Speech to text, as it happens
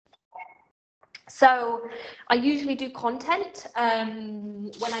So I usually do content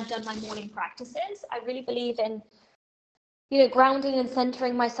when I've done my morning practices. I really believe in, grounding and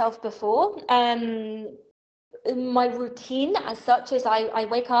centering myself before. My routine as such is I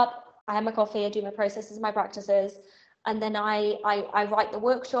wake up, I have my coffee, I do my processes, my practices, and then I write the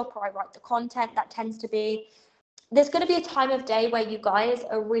workshop or I write the content. That tends to be, there's going to be a time of day where you guys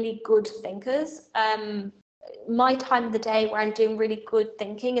are really good thinkers. My time of the day where I'm doing really good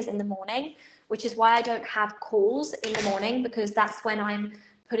thinking is in the morning, which is why I don't have calls in the morning, because that's when I'm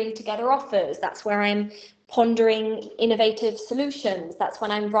putting together offers. That's where I'm pondering innovative solutions. That's when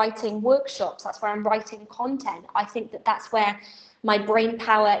I'm writing workshops. That's where I'm writing content. I think that that's where my brain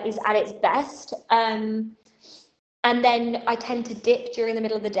power is at its best. And then I tend to dip during the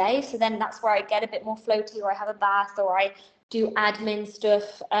middle of the day. So then that's where I get a bit more floaty, or I have a bath, or I do admin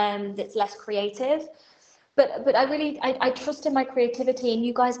stuff that's less creative. But I trust in my creativity, and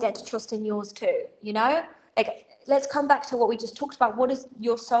you guys get to trust in yours too, Like, let's come back to what we just talked about. What does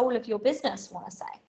your soul of your business want to say?